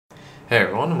Hey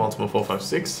everyone, I'm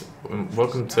Ultima456, and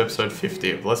welcome to episode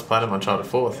 50 of Let's Platinum Uncharted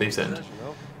 4 Thief's End.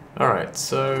 Alright,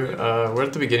 so we're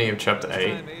at the beginning of chapter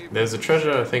 8. There's a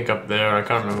treasure, I think, up there. I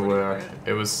can't remember where.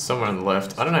 It was somewhere on the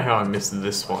left. I don't know how I missed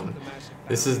this one.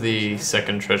 This is the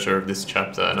second treasure of this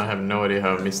chapter, and I have no idea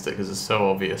how I missed it because it's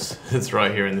so obvious. It's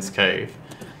right here in this cave.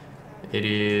 It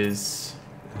is,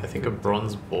 I think, a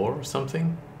bronze boar or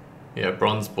something? Yeah,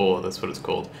 bronze boar, that's what it's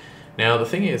called. Now, the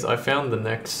thing is, I found the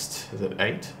next, is it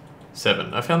 8?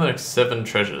 7. I found the next 7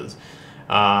 treasures,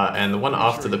 and the one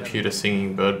after the pewter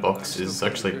singing bird box is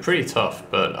actually pretty tough,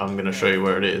 but I'm going to show you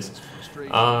where it is.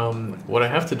 What I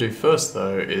have to do first,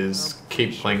 though, is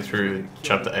keep playing through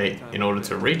chapter 8 in order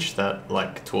to reach that,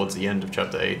 like, towards the end of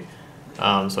chapter 8,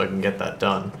 so I can get that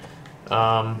done.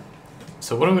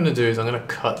 So what I'm going to do is I'm going to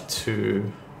cut to...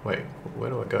 Wait, where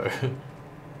do I go?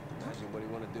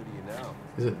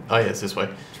 Is it? Oh yeah, it's this way.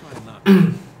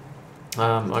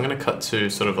 I'm going to cut to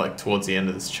sort of like towards the end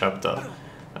of this chapter,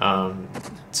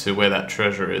 to where that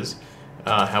treasure is.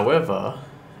 However,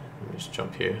 let me just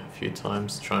jump here a few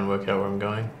times to try and work out where I'm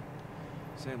going.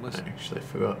 Sam, I listen. actually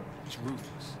forgot. He's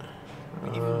ruthless.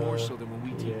 Even more so than when we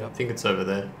teamed Yeah, I up. think it's over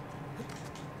there.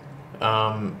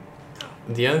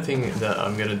 The only thing that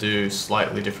I'm going to do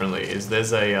slightly differently is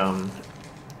there's a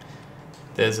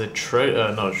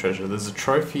not a treasure, there's a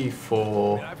trophy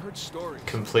for Man, I've heard stories.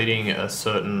 completing a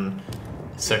certain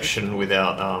section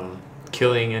without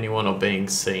killing anyone or being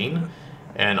seen,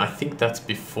 and I think that's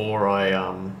before I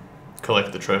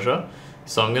collect the treasure,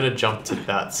 so I'm gonna jump to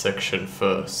that section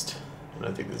first. I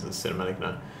don't think this is a cinematic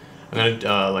now. I'm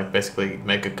gonna like basically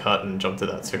make a cut and jump to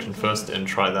that section first and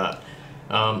try that.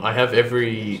 I have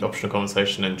every optional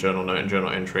conversation and journal note and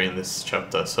journal entry in this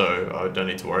chapter, so I don't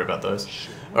need to worry about those.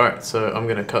 Alright, so I'm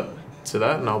gonna cut to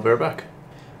that and I'll be right back.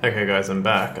 Okay guys, I'm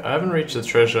back. I haven't reached the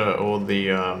treasure or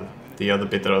the other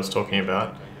bit that I was talking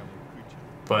about,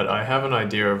 but I have an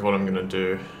idea of what I'm gonna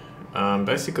do. I'm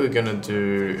basically gonna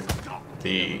do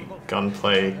the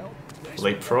gunplay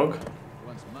Leapfrog.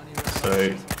 So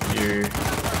you...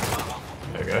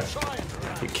 there we go.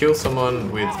 You kill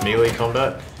someone with melee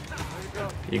combat.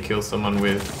 You kill someone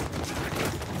with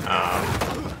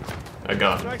a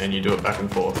gun, and you do it back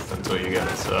and forth until you get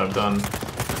it. So I've done...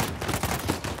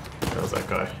 Where was that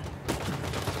guy?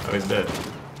 Oh, he's dead.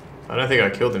 I don't think I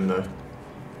killed him though.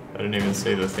 I didn't even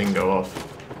see the thing go off.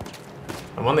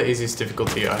 I'm on the easiest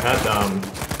difficulty. I had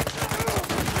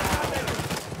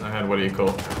what do you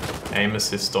call, aim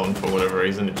assist on for whatever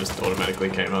reason. It just automatically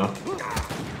came up.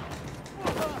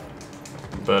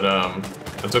 But I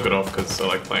took it off because I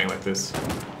like playing like this.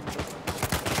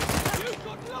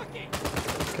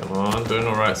 Come on, doing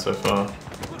alright so far.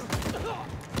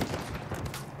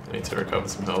 I need to recover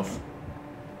some health.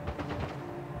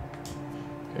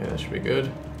 Okay, that should be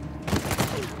good.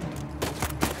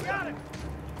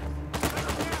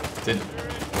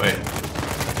 Wait,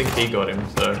 I think he got him,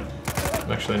 so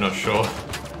I'm actually not sure.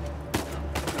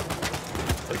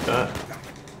 Take that.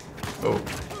 Oh.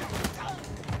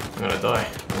 I'm gonna die.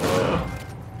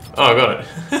 Oh, I got it.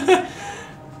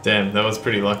 Damn, that was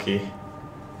pretty lucky.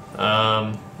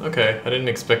 Okay, I didn't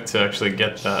expect to actually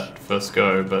get that first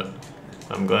go, but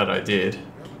I'm glad I did.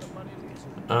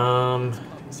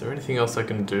 Is there anything else I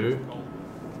can do?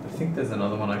 I think there's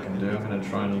another one I can do. I'm gonna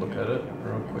try and look at it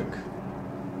real quick.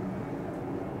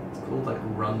 It's called like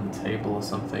run the table or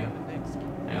something.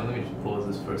 Hang on, let me just pause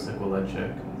this for a sec while I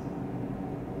check.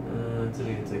 It's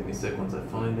only gonna take me a sec once I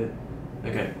find it.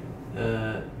 Okay.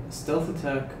 Stealth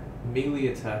attack, melee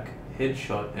attack,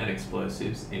 headshot, and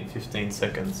explosives in 15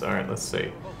 seconds. Alright, let's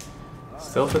see.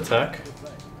 Stealth attack.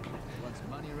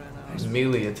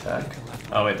 Melee attack.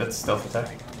 Oh wait, that's stealth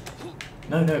attack.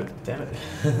 No, damn it.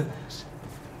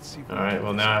 Alright,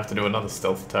 well now I have to do another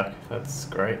stealth attack. That's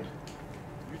great.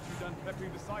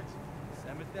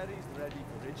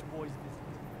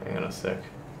 Hang on a sec.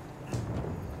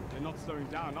 They're not slowing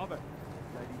down, are they?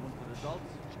 Lady wanted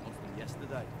results. She wants them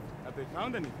yesterday. Have they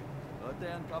found anything? Heard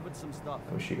they uncovered some stuff.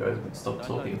 I wish you guys would stop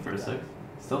talking for a sec.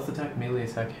 Stealth attack, melee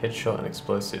attack, headshot, and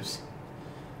explosives.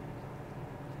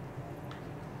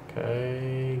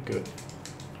 Okay, good.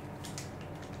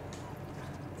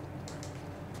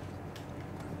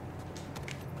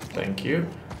 Thank you.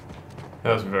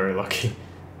 That was very lucky.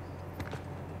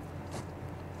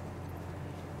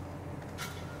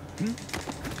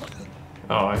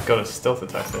 Oh, I got a stealth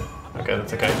attack there. Okay,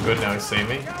 that's okay. Good, now he's seeing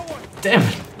me. Damn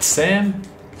it, Sam!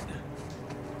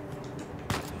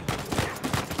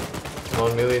 Come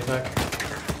on, melee attack.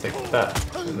 Take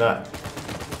that, and that.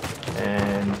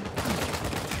 And...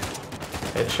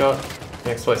 headshot,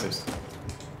 and explosives.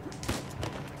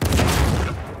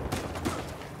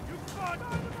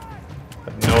 I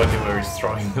have no idea where he's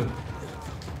throwing them.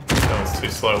 That was too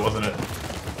slow, wasn't it?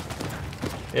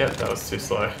 Yep, that was too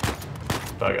slow.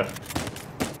 Bugger.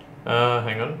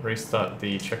 Hang on, restart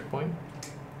the checkpoint.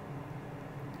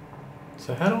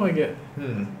 So how do I get...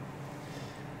 I'm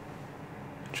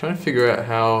trying to figure out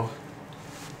how...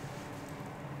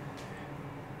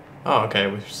 Oh, okay,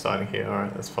 we're starting here.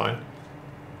 Alright, that's fine.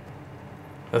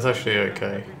 That's actually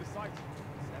okay.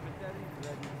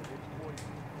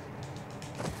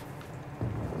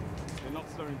 They're not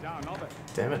slowing down, are they?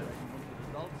 Damn it.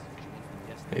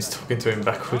 He's talking to him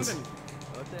backwards.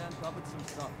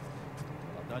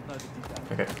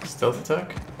 Okay, stealth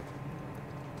attack.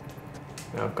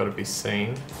 Now I've got to be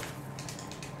seen.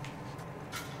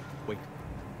 Wait.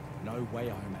 No way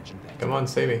I imagined that. Come on,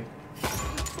 see me.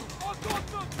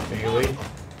 Melee.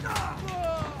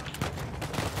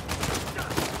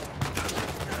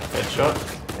 Headshot.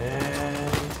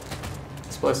 And...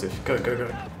 explosive. Go, go, go.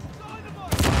 Did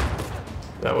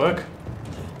that work?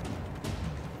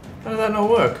 How did that not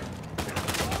work?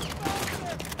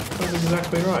 That was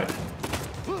exactly right.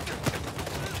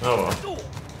 Oh well.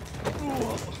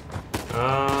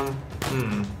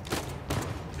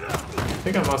 I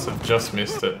think I must have just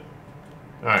missed it.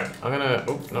 Alright, I'm gonna...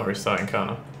 oh, not restarting,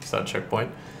 can't I? Start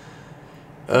checkpoint.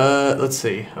 Let's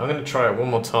see. I'm gonna try it one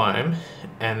more time,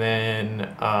 and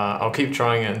then I'll keep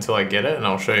trying it until I get it, and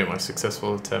I'll show you my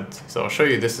successful attempt. So I'll show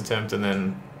you this attempt, and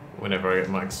then whenever I get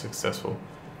my successful.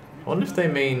 I wonder if they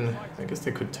mean... I guess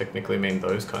they could technically mean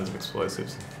those kinds of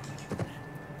explosives.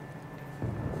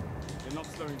 They're not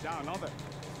slowing down, are they?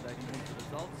 Lady wants the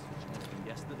results. She wants them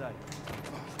yesterday.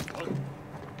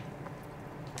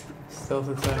 Stealth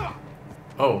attack.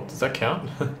 Oh, does that count?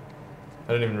 I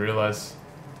didn't even realize.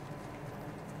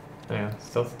 Hang on,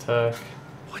 stealth attack.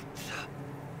 What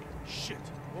the? Shit.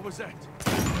 What was that?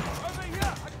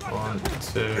 1,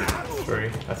 2, 3.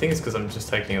 I think it's because I'm just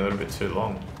taking a little bit too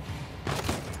long.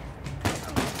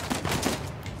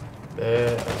 There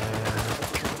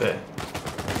and there.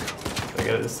 Did I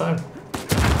get it this time?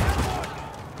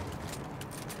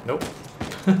 Nope.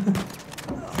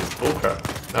 It's bullcrap.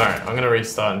 Alright, I'm gonna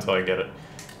restart until I get it.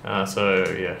 So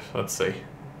yeah, let's see.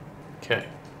 Okay,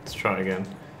 let's try again.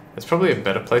 It's probably a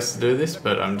better place to do this,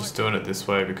 but I'm just doing it this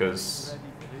way because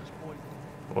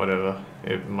whatever,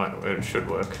 it should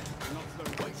work.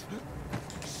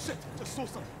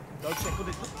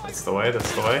 That's the way,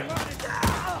 that's the way.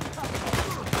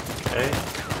 Okay.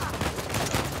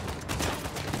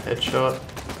 Headshot.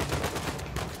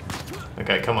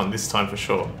 Okay, come on, this time for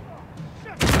sure.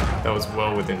 That was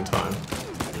well within time.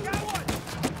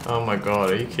 Oh my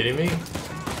god, are you kidding me?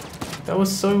 That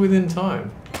was so within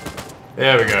time.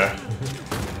 There we go.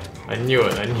 I knew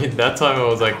it. I knew that time. I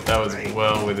was like, that was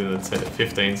well within the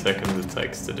 15 seconds it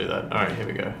takes to do that. Alright, here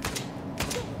we go.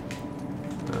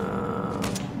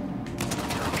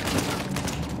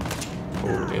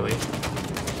 Oh, nearly.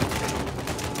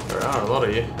 There are a lot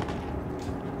of you.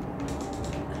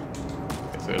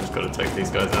 Guess I just gotta take these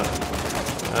guys out.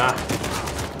 Ah.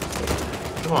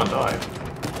 Come on, die.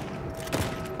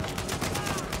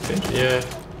 Yeah.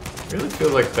 I really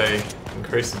feel like they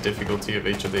increase the difficulty of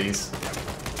each of these.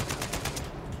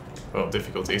 Well,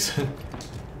 difficulties.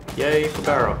 Yay for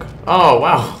Barrock. Oh,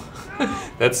 wow.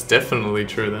 That's definitely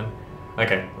true then.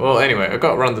 Okay, well anyway, I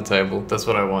got run the table. That's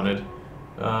what I wanted.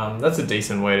 That's a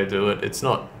decent way to do it. It's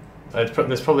not...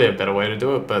 there's probably a better way to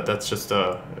do it, but that's just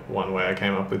one way I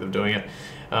came up with of doing it.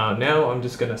 Now I'm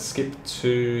just going to skip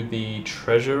to the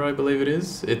treasure, I believe it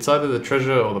is. It's either the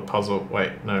treasure or the puzzle.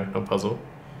 Wait, no, not puzzle.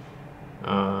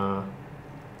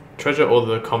 Treasure or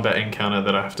the combat encounter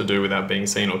that I have to do without being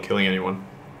seen or killing anyone.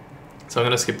 So I'm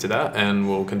going to skip to that and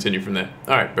we'll continue from there.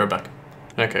 Alright, we're back.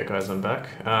 Okay guys, I'm back.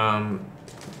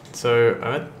 So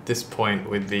I'm at this point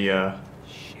with the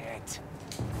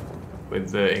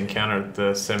encounter at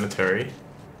the cemetery.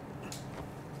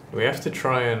 We have to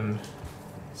try and...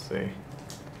 let's see.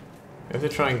 We have to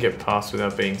try and get past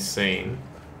without being seen.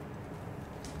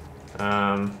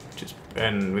 And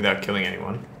without killing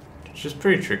anyone. Which is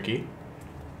pretty tricky.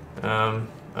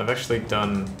 I've actually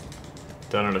done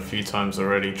it a few times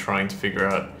already, trying to figure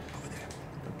out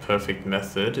a perfect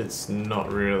method. It's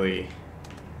not really...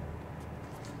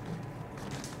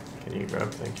 Can you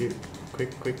grab? Thank you.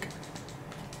 Quick, quick.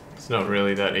 It's not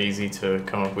really that easy to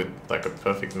come up with like a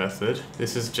perfect method.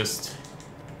 This is just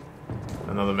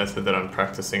another method that I'm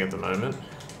practicing at the moment.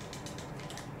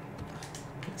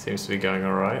 It seems to be going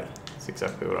alright. It's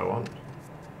exactly what I want.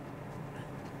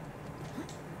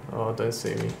 Oh, don't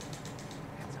see me.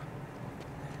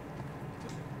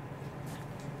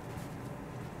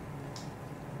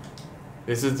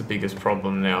 This is the biggest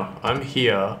problem now. I'm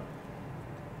here.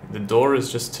 the door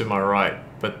is just to my right,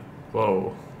 but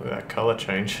whoa, look at that color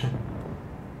change.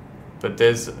 But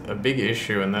there's a big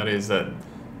issue, and that is that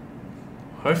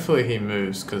hopefully he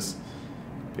moves, because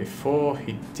before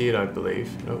he did, I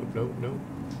believe. No, no, no.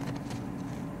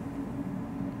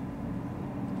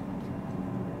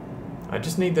 I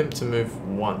just need them to move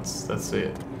once, that's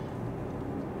it.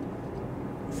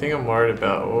 The thing I'm worried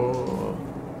about, oh.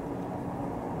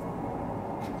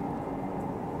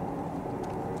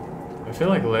 I feel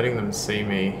like letting them see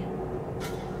me.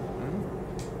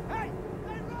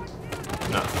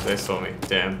 No, they saw me,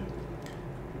 damn.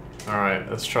 Alright,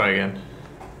 let's try again.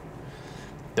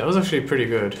 That was actually pretty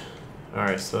good.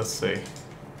 Alright, so let's see.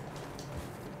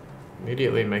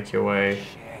 Immediately make your way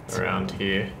around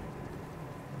here.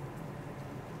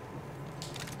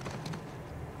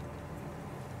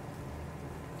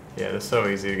 Yeah, they're so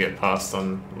easy to get past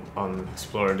on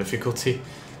Explorer difficulty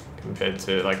compared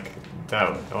to like that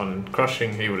on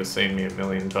Crushing. He would have seen me a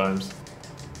million times.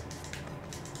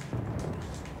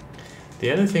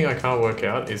 The other thing I can't work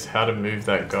out is how to move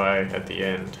that guy at the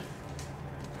end.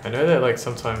 I know that like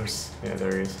sometimes, yeah,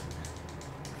 there he is.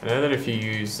 I know that if you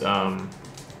use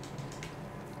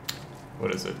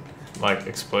what is it, like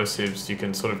explosives, you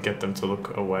can sort of get them to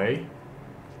look away.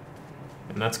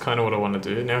 And that's kind of what I want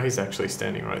to do. Now he's actually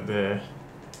standing right there.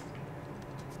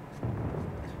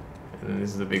 And then this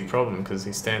is the big problem, because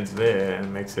he stands there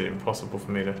and makes it impossible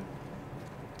for me to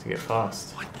get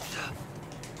past.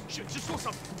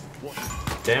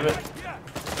 Damn it.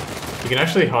 You can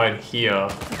actually hide here,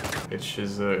 which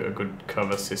is a good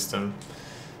cover system.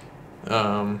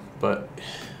 But,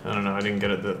 I don't know, I didn't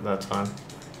get it that time.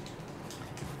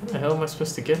 How the hell am I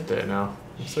supposed to get there now?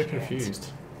 I'm so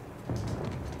confused.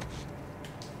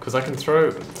 Because I can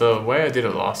throw, the way I did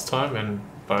it last time, and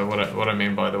by what I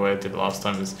mean by the way I did it last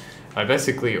time is, I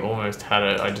basically almost had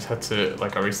it, I just had to,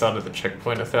 like I restarted the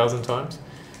checkpoint 1,000 times.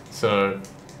 So,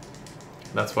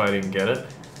 that's why I didn't get it.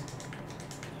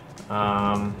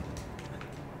 Climb,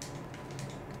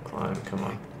 come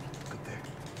on.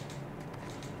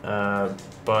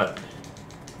 But...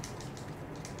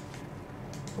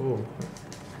 Ooh.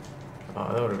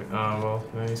 Oh, that would have been, oh well,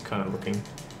 no, he's kind of looking.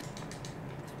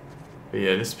 But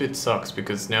yeah, this bit sucks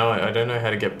because now I don't know how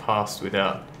to get past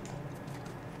without...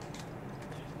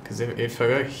 Because if I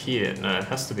go here, no, it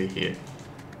has to be here.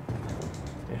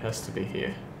 It has to be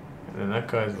here. And then that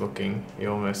guy's looking, he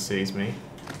almost sees me.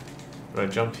 But I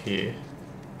jump here.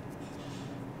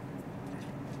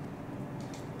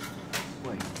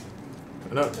 Wait.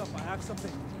 No. I have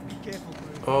something. Be careful,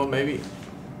 bro. Oh, maybe.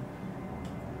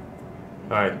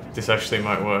 Alright, this actually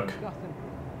might work.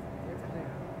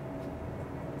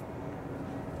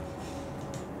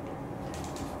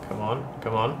 Come on,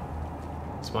 come on.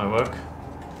 This might work.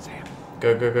 Sam.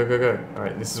 Go, go, go, go, go.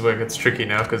 Alright, this is where it gets tricky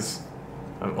now because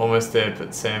I'm almost there,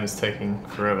 but Sam is taking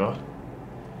forever.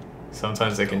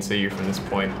 Sometimes they can see you from this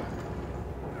point.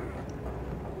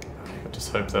 I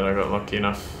just hope that I got lucky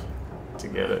enough to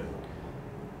get it.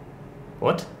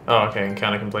 What? Oh, okay,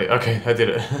 encounter complete. Okay, I did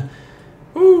it.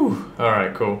 Woo!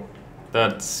 Alright, cool.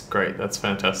 That's great, that's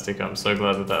fantastic. I'm so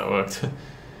glad that that worked.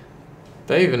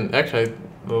 They even, actually,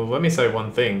 well, let me say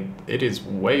one thing. It is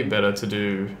way better to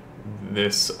do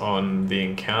this on the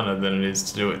encounter than it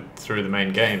is to do it through the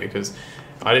main game because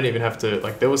I didn't even have to,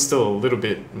 like, there was still a little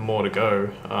bit more to go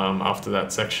after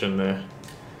that section there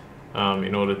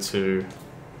in order to,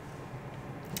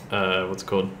 what's it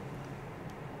called?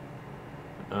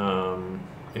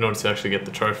 In order to actually get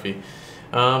the trophy.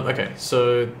 Okay,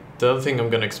 so the other thing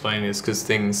I'm going to explain is because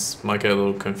things might get a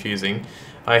little confusing.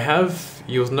 I have,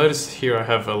 you'll notice here I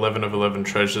have 11 of 11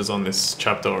 treasures on this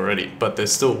chapter already, but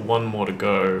there's still one more to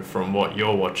go from what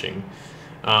you're watching.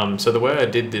 So the way I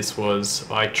did this was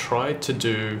I tried to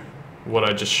do what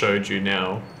I just showed you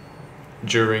now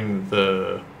during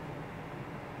the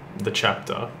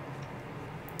chapter,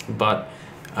 but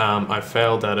I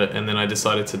failed at it and then I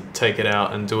decided to take it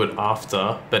out and do it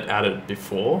after, but add it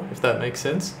before, if that makes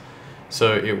sense.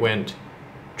 So it went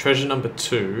treasure number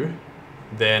 2,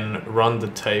 then run the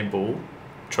table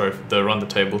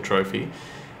trophy,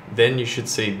 then you should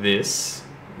see this,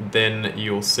 then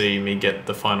you'll see me get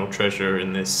the final treasure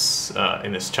in this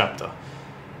chapter,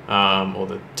 or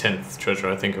the 10th treasure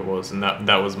I think it was, and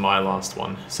that was my last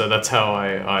one. So that's how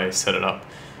I set it up.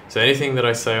 So anything that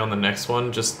I say on the next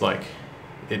one, just like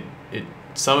it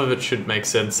some of it should make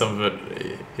sense, some of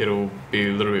it'll be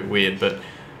a little bit weird, but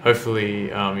hopefully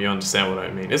you understand what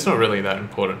I mean. It's not really that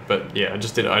important, but yeah, I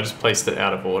just placed it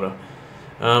out of order.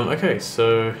 Okay,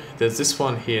 so there's this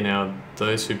one here now,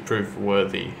 those who prove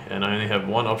worthy, and I only have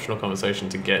one optional conversation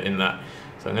to get in that.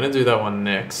 So I'm going to do that one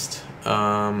next.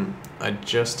 I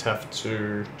just have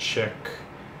to check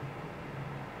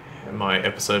my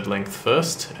episode length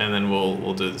first, and then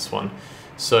we'll do this one.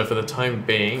 So for the time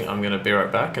being, I'm gonna be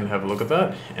right back and have a look at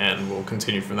that, and we'll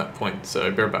continue from that point. So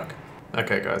be right back.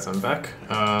 Okay, guys, I'm back.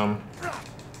 I'm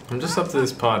just up to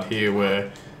this part here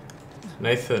where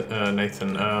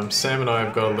Sam and I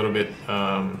have got a little bit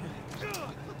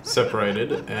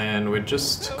separated, and we're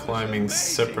just climbing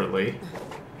separately,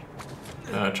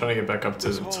 trying to get back up to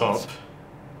the top.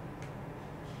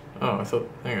 Oh,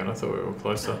 hang on, I thought we were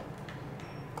closer.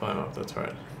 Climb up, that's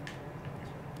right.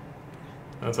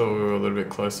 I thought we were a little bit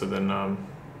closer than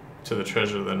to the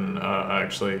treasure than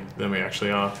we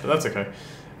actually are, but that's okay.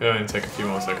 It'll only take a few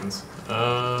more seconds.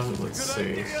 Let's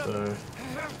see. So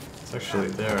it's actually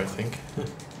there, I think.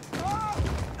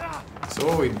 So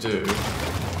what we do,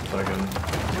 if I can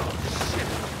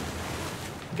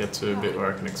get to a bit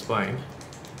where I can explain,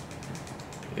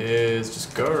 is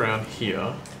just go around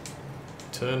here,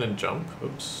 turn and jump.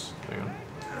 Oops, hang on.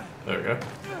 There we go.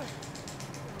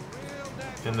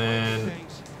 And then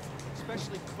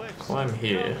climb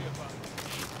here.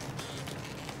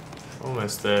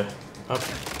 Almost there. Up.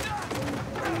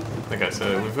 Okay,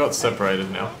 so we've got separated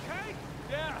now.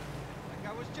 Yeah,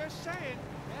 like I was just saying.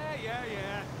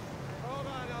 Yeah. Hold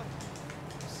on, I'll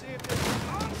see if there's...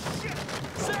 Oh, shit!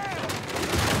 Sam!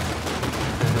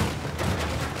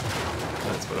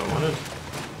 That's what I wanted. I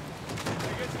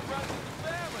guess you're friends with the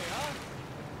family,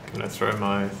 huh? Can I throw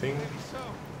my thing? Maybe so.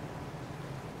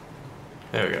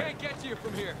 There we go. Can't get to you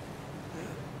from here.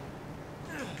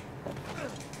 Oh,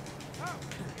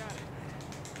 got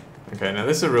it. Okay, now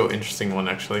this is a real interesting one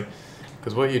actually,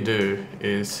 because what you do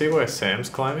is, see where Sam's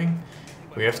climbing?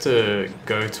 We have to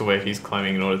go to where he's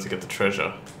climbing in order to get the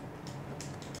treasure.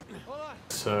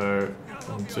 So,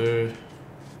 we'll do...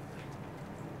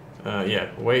 yeah,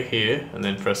 wait here and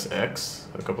then press X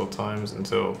a couple of times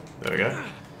until, there we go.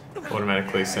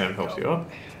 Automatically Sam helps you up.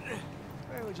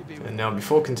 Where would you be? And now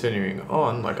before continuing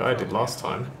on, like I did last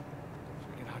time,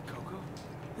 Drinking hot cocoa?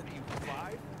 Are you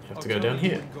 5? you have to go down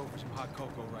here. Go for some hot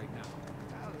cocoa right now.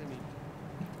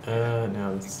 I mean,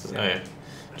 Now let's, oh yeah.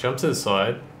 Jump to the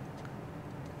side,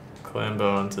 clamber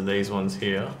onto these ones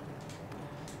here,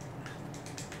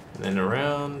 and then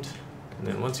around, and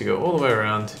then once you go all the way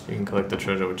around, you can collect the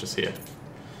treasure, which is here.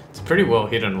 It's a pretty well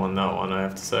hidden one, that one, I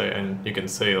have to say, and you can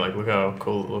see, like, look how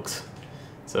cool it looks.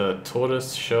 It's a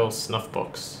tortoise shell snuff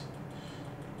box.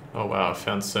 Oh wow, I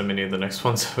found so many of the next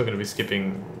ones. We're going to be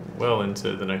skipping well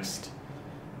into the next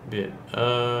bit.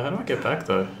 How do I get back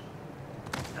though?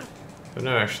 I've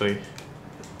never actually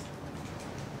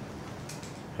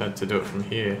had to do it from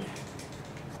here.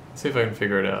 Let's see if I can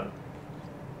figure it out.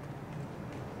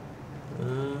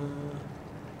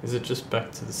 Is it just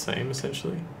back to the same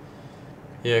essentially?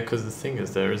 Yeah, because the thing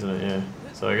is there, isn't it? Yeah.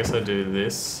 So I guess I do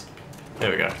this.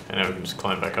 There we go. And now we can just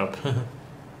climb back up.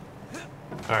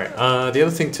 Alright, the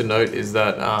other thing to note is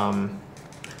that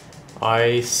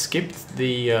I skipped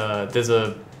the... there's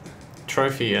a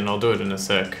trophy, and I'll do it in a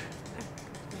sec.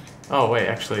 Oh wait,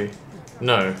 actually...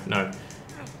 No.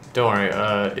 Don't worry,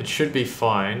 it should be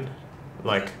fine.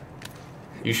 Like,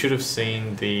 you should have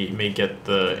seen me get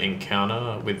the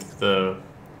encounter with the...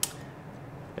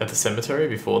 at the cemetery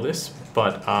before this,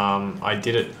 but I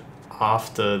did it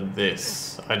after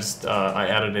this. I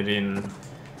added it in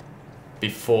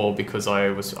before because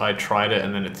I tried it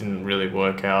and then it didn't really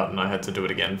work out and I had to do it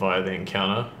again via the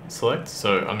encounter select.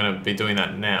 So I'm going to be doing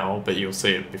that now, but you'll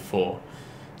see it before.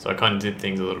 So I kind of did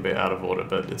things a little bit out of order,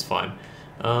 but it's fine.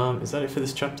 Is that it for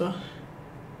this chapter?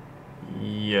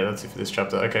 Yeah, that's it for this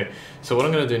chapter. Okay, so what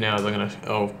I'm going to do now is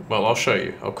I'll show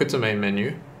you. I'll quit the main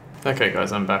menu. Okay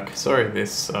guys, I'm back. Sorry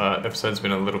this episode's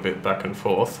been a little bit back and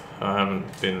forth. I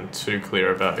haven't been too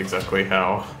clear about exactly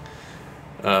how,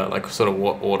 like sort of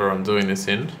what order I'm doing this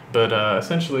in, but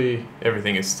essentially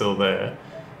everything is still there.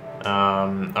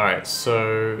 Alright,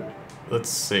 so let's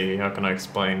see, how can I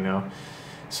explain now?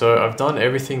 So I've done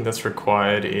everything that's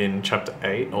required in chapter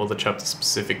 8, all the chapter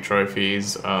specific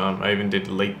trophies. I even did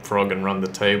Leapfrog and Run the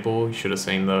Table, you should have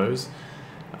seen those.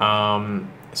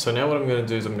 So now what I'm going to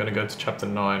do is I'm going to go to chapter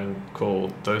 9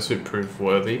 called Those Who Prove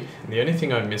Worthy. The only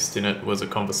thing I missed in it was a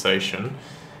conversation.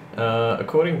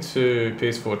 According to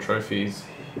PS4 trophies,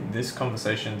 this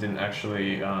conversation didn't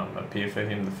actually appear for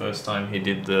him the first time he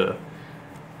did the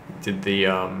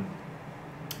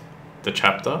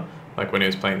chapter, like when he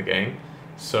was playing the game.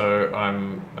 So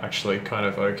I'm actually kind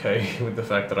of okay with the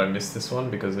fact that I missed this one,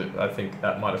 because I think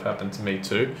that might have happened to me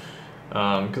too.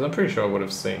 Because I'm pretty sure I would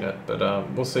have seen it, but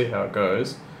we'll see how it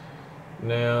goes.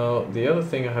 Now, the other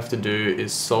thing I have to do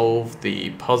is solve the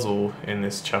puzzle in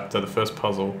this chapter, the first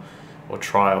puzzle, or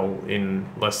trial in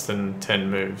less than 10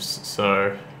 moves.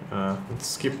 So let's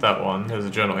skip that one. There's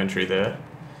a journal entry there.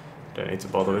 Don't need to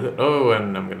bother with it. Oh,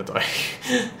 and I'm gonna die.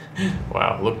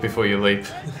 Wow, look before you leap.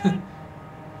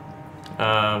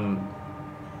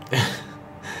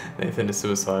 Nathan is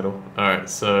suicidal. Alright,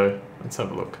 so let's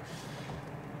have a look.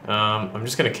 I'm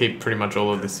just going to keep pretty much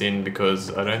all of this in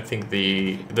because I don't think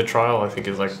the trial I think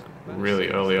is like really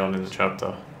early on in the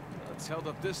chapter. It's held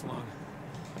up this long.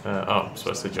 Oh, I'm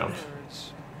supposed to jump.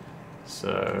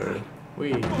 So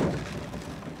we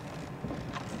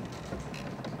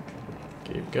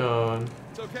keep going.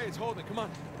 It's okay, it's holding. Come on.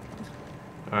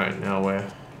 Alright, now we're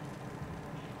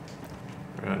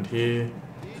around here.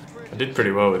 I did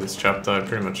pretty well with this chapter. I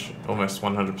pretty much almost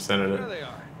 100%ed There it. they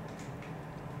are.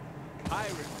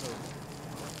 Iris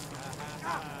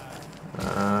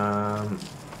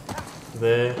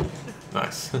There.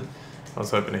 Nice. I was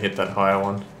hoping to hit that higher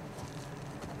one.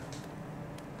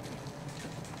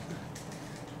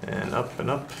 And up and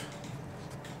up.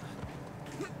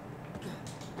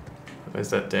 Where's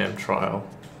that damn trial?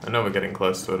 I know we're getting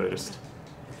close to it, I just...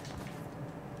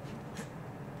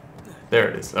 There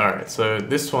it is. Alright, so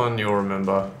this one you'll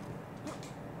remember.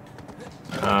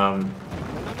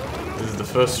 This is the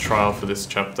first trial for this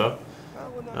chapter.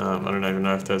 I don't even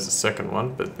know if there's a second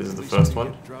one, but this is the first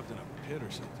one. dropped in a pit or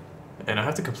something. And I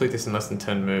have to complete this in less than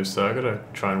 10 moves, so I gotta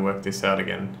try and work this out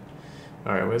again.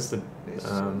 Alright, where's the...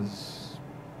 Elaborate.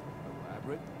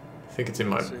 I think it's in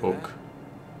my Say book.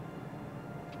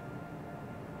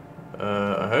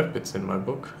 I hope it's in my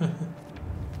book.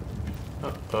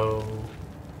 Uh-oh.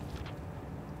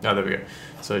 Ah, there we go.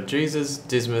 So, Jesus,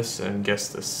 Dismas, and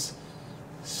Gestus.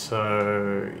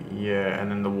 So, yeah, and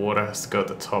then the water has to go at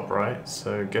the top, right?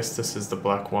 So, Gestus is the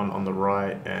black one on the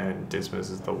right, and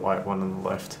Dismas is the white one on the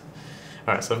left.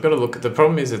 Alright, so I've got to look at... The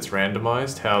problem is it's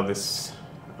randomized how this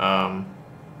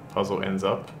puzzle ends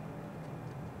up.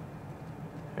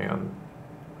 Hang on.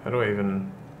 How do I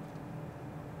even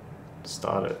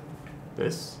start it?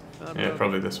 This? Yeah,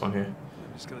 probably this one here.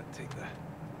 I'm just gonna take the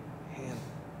hand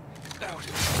out.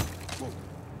 Whoa.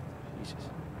 Jesus.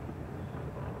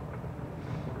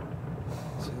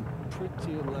 It's a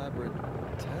pretty elaborate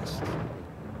test.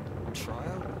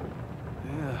 Trial?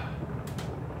 Yeah.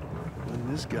 And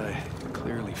this guy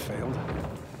clearly failed.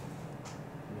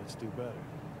 Let's do better.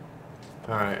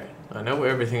 Alright, I know where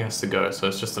everything has to go, so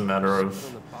it's just a matter On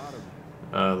of the bottom.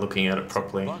 looking at it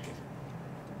properly. Bucket.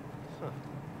 Huh.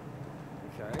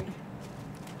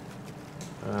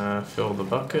 Okay. Fill the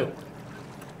bucket,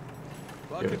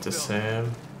 give it to fill. Sam.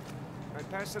 All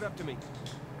right, pass it up to me.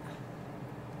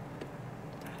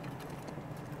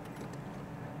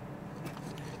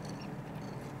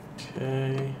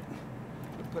 Okay.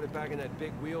 Put it back in that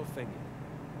big wheel thingy.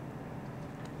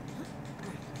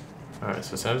 Alright,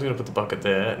 so Sam's gonna put the bucket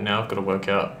there. Now I've got to work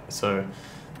out. So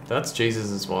that's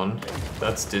Jesus's one.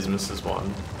 That's Dismas's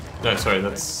one. No, sorry,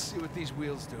 Let's that's see what these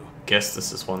wheels do.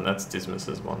 Gestus's one. That's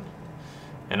Dismas's one.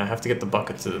 And I have to get the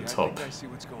bucket to the Okay, top. I think I see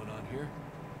what's going on here.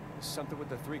 Something with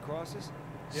the 3 crosses?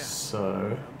 Yeah.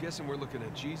 So, I'm guessing we're looking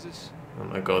at Jesus, oh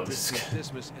my god, this is...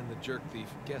 Dismas, and the jerk thief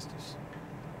Gestus.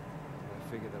 I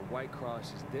figure the white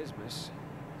cross is Dismas.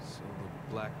 So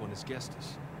the black one is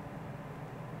Gestus.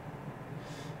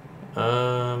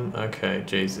 Okay,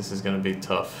 geez, this is gonna be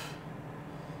tough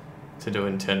to do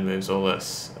in 10 moves or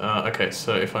less. Okay,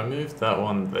 so if I move that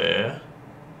one there,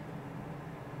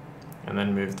 and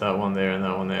then move that one there and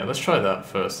that one there. Let's try that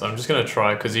first. I'm just gonna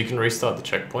try, because you can restart the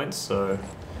checkpoints, so...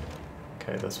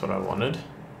 Okay, that's what I wanted.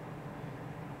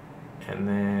 And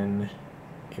then,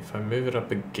 if I move it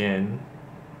up again...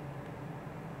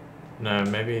 No,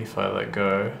 maybe if I let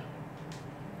go,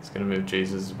 it's gonna move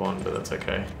Jesus one, but that's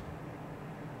okay.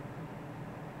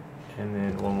 And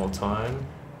then one more time.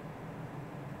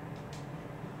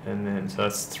 And then, so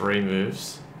that's 3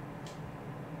 moves.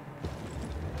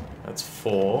 That's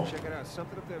 4. Check it out.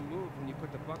 Something up there moved when you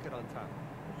put the bucket on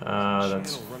top.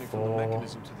 That's Channel running from the 4.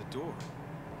 mechanism to the door.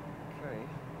 Okay.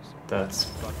 That's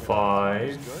Bucket 5.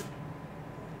 is good.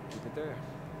 Keep it there.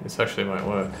 This actually might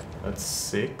work. That's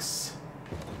 6.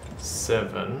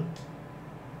 7.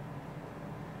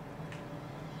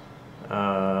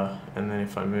 And then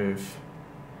if I move...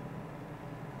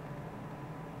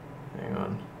 Hang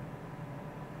on.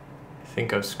 I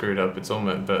think I've screwed up. It's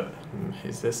almost... But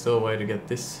is there still a way to get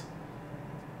this?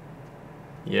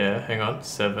 Yeah, hang on.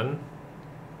 7.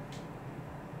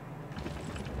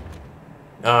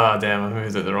 Ah, damn, I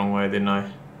moved it the wrong way, didn't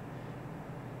I?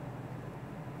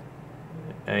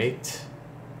 8.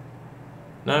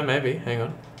 No, maybe. Hang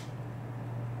on.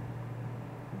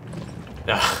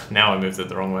 Ah, now I moved it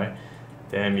the wrong way.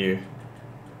 Damn you.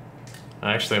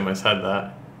 I actually almost had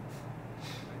that.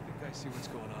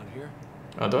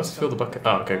 Oh, do I have to fill the bucket?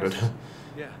 Oh, okay, good.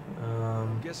 Yeah.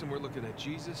 I'm guessing we're looking at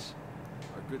Jesus,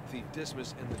 our good thief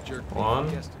Dismas, and the jerk thief One.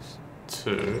 Gestus.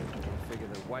 2, I figure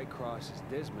the white cross is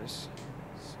Dismas,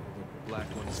 so the black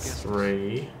one is Gestus.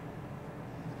 3,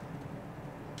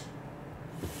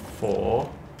 4.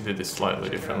 Did this slightly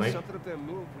Check it out, differently. something up there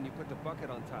moved when you put the bucket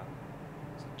on top.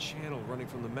 It's a channel running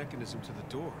from the mechanism to the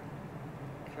door.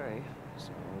 Okay, so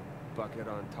bucket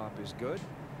on top is good.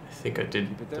 I think I did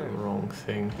Keep it the there. wrong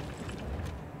thing.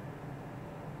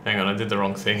 Hang on, I did the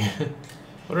wrong thing.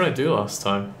 What did I do last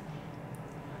time?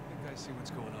 I think I see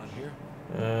what's going on here.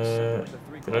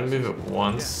 Did I move it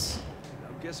once? Yeah.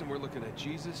 I'm guessing we're looking at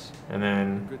Jesus, And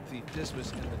then good thief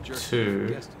Dismas, and the jerk 2,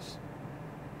 thief Gestus.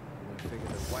 And I figure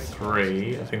the white cross 3,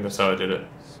 is I think that's Dismas, how I did it.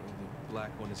 so the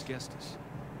black one is Gestus.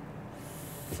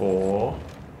 4,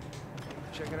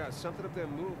 Check it out, something up there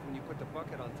moved when you put the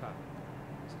bucket on top.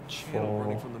 It's a channel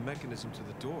running 4, from the mechanism to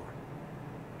the door.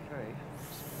 Okay,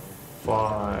 so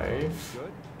 5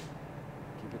 good.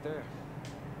 Keep it there.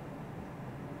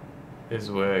 is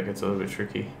where it gets a little bit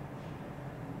tricky.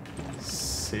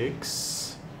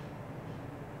 6,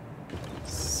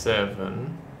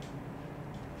 7,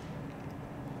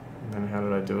 and then how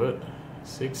did I do it?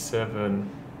 6, 7.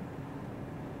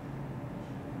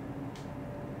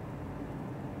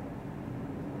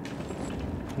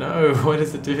 No, why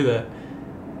does it do that?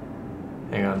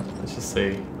 Hang on, let's just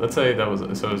see. Let's say that was,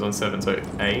 so it was on 7, so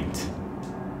 8,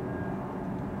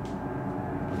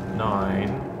 9,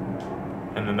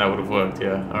 and then that would have worked,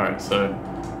 yeah. Alright, so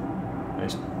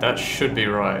that should be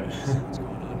right. What's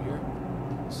going on here?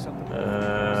 Something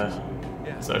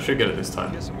yeah. So I should get it this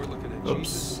time. Guessing we're looking at Oops,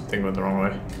 Jesus. I think I went the wrong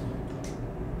way.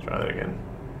 Try that again.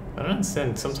 I don't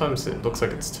understand, sometimes it looks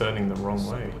like it's turning the wrong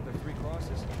way. With the 3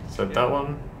 crosses. So Yeah. that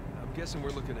one, I'm guessing we're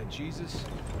looking at Jesus,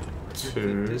 our good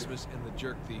 2, thief Dismas, and the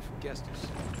jerk thief Gestus.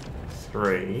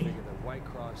 3, Figure the white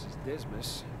cross is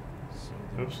Dismas, so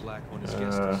the Oops. black one is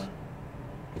Gestus.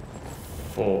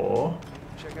 4,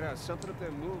 Check it out, something up there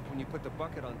moved when you put the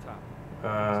bucket on top.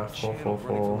 4, 4, Channel running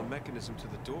 4, from the mechanism to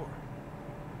the door.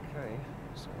 Okay,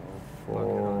 so 4,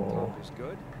 bucket on top is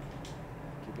good.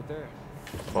 Keep it there.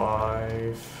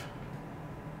 5,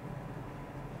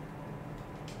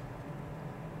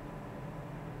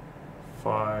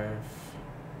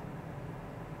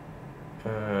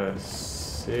 5,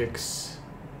 6,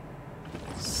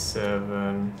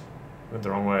 7. Went the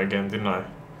wrong way again, didn't I?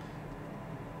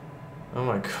 Oh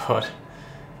my god.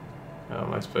 How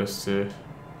am I supposed to?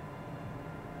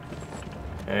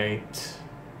 8,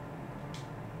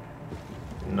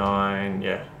 9,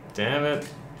 yeah. Damn it.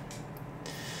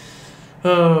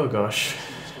 Oh gosh.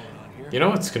 What's going on here? You know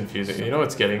what's confusing? You know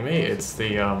what's getting me? It's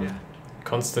the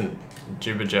constant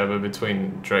jibber jabber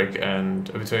between Drake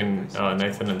and between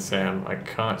Nathan and Sam. I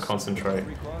can't concentrate.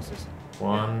 3 crosses.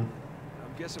 1, I'm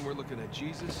guessing we're looking at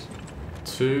Jesus,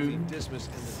 2, thief Dismas,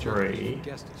 and the jerk 3, thief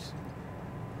Gestus.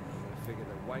 I figure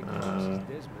the white cross is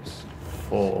Dismas,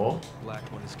 4,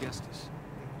 black one is Gestus.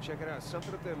 Check it out,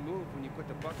 something up there moved when you put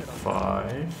the bucket on.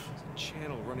 5, It's a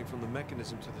channel running from the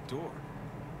mechanism to the door.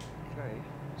 Okay,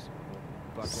 so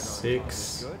bucket on top is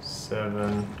 6, good.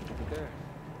 7, Keep it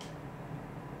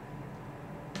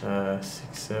there.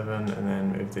 6, 7, and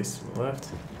then move this to the left.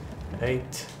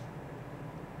 8.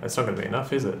 That's not going to be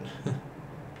enough, is it?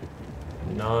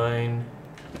 9,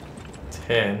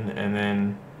 10, and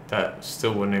then that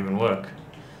still wouldn't even work.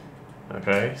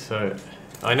 Okay, so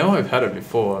I know I've had it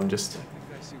before. I'm just, I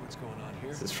think I see what's going on here.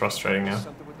 this is frustrating now.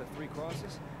 Something with the 3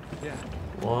 crosses? Yeah.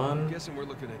 1, I'm guessing we're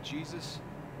looking at Jesus,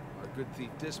 our good thief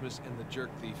Dismas, and the jerk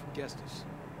thief Gestus.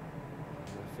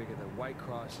 I figure the white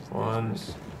cross is 1,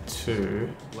 Dismas, 2,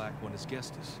 black one is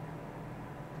Gestus.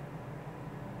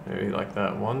 maybe like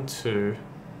that. 1, 2.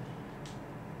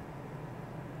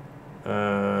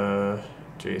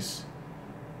 Jeez.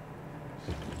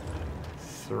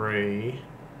 3,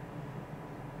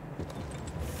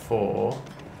 4,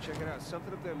 Check it out,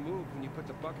 something up there moved when you put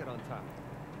the bucket on top.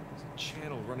 It's a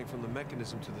channel running from the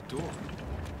mechanism to the door.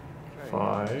 Okay,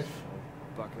 5. so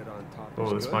bucket on top Oh,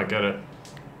 is this good. might get it.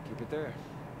 Keep it there.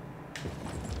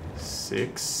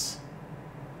 6,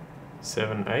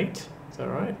 7, 8. Is that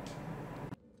right?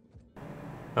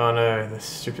 Oh no, the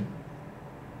stupid.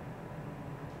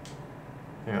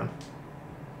 Hang on.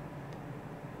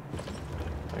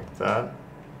 Like that.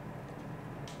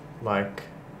 Like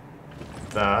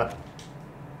that.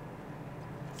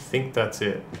 I think that's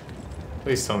it.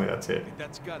 Please tell me that's I it. think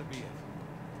that's gotta be it.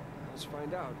 Let's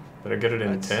find out. Did I get it in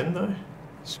That's- 10 though?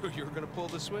 So you're gonna pull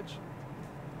the switch?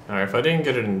 Alright, if I didn't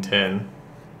get it in 10,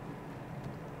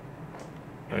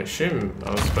 I assume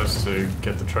I was supposed to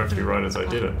get the trophy right as I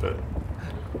did it, but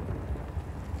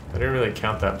I didn't really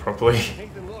count that properly.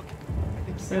 Nathan, look. I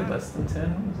think Say less than 10?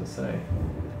 What does it say?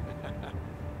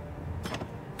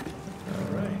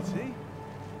 Alright. See?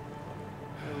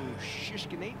 Oh,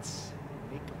 shishkinates.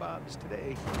 Make kebabs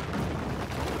today.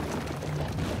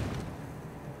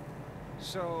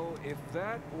 So, if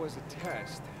that was a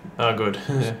test... Oh, good.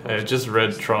 I just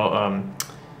read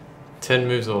 10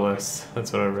 moves or less.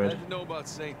 That's what I I read. didn't know about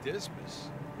St. Dismas.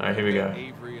 Alright, here we go.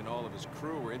 Avery and all of his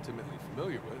crew were intimately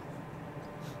familiar with.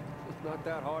 Not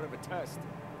that hard of a test.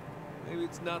 Maybe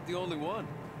it's not the only one.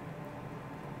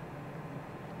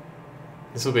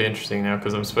 This will be interesting now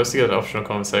because I'm supposed to get an optional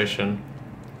conversation,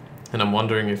 and I'm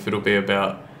wondering if it'll be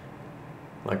about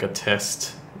like a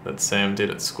test that Sam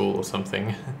did at school or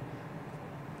something.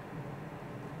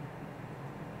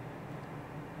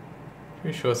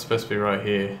 Pretty sure it's supposed to be right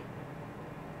here.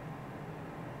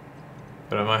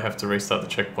 But I might have to restart the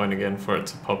checkpoint again for it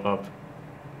to pop up.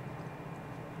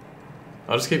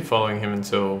 I'll just keep following him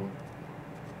until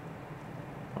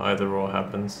either or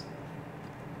happens.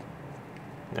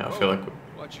 Now I feel like...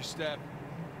 Watch your step.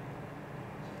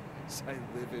 As I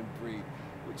live and breathe.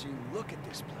 Would you look at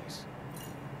this place?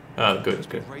 Ah, good, It's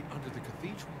good. right under the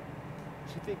cathedral.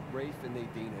 Do you think Rafe and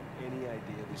Nadine have any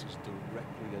idea this is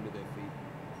directly under their feet?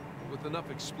 With enough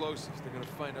explosives, they're gonna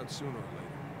find out sooner or later.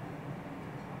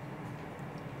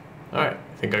 Alright,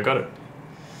 I think I got it.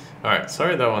 Alright,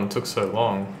 sorry that one took so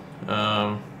long.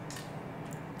 I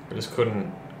just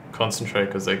couldn't concentrate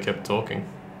because they kept talking.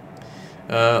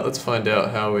 Let's find out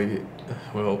how we...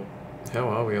 Well, how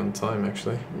are we on time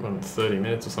actually? We're on 30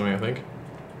 minutes or something, I think.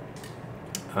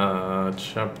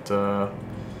 Chapter...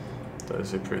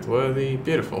 Those who proved worthy.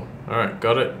 Beautiful. Alright,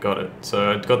 got it, got it.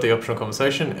 So I got the optional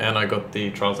conversation and I got the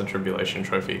Trials and Tribulation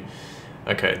trophy.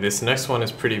 Okay, this next one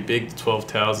is pretty big. The 12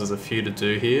 towers, there's a few to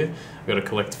do here. I've got to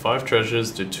collect 5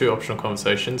 treasures, do 2 optional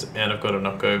conversations, and I've got to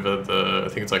knock over the, I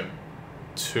think it's like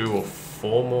 2 or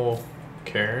 4 more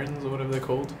Karens or whatever they're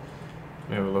called. Let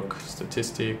me have a look.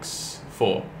 Statistics,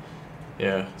 4.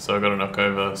 Yeah, so I've got to knock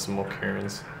over some more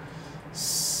Karens.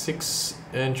 6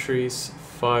 entries,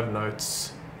 5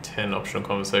 notes, 10 optional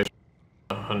conversations,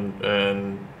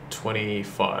 and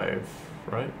 25,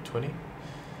 right? 20?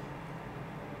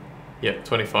 Yeah,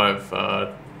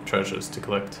 25 treasures to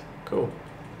collect. Cool.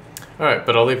 Alright,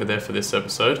 but I'll leave it there for this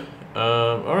episode.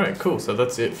 Alright, cool. So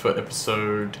that's it for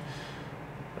episode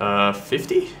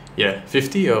 50? Yeah,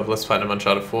 50 of Let's Platinum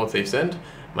Uncharted 4 Thief's End.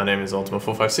 My name is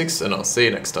Ultima456, and I'll see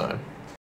you next time.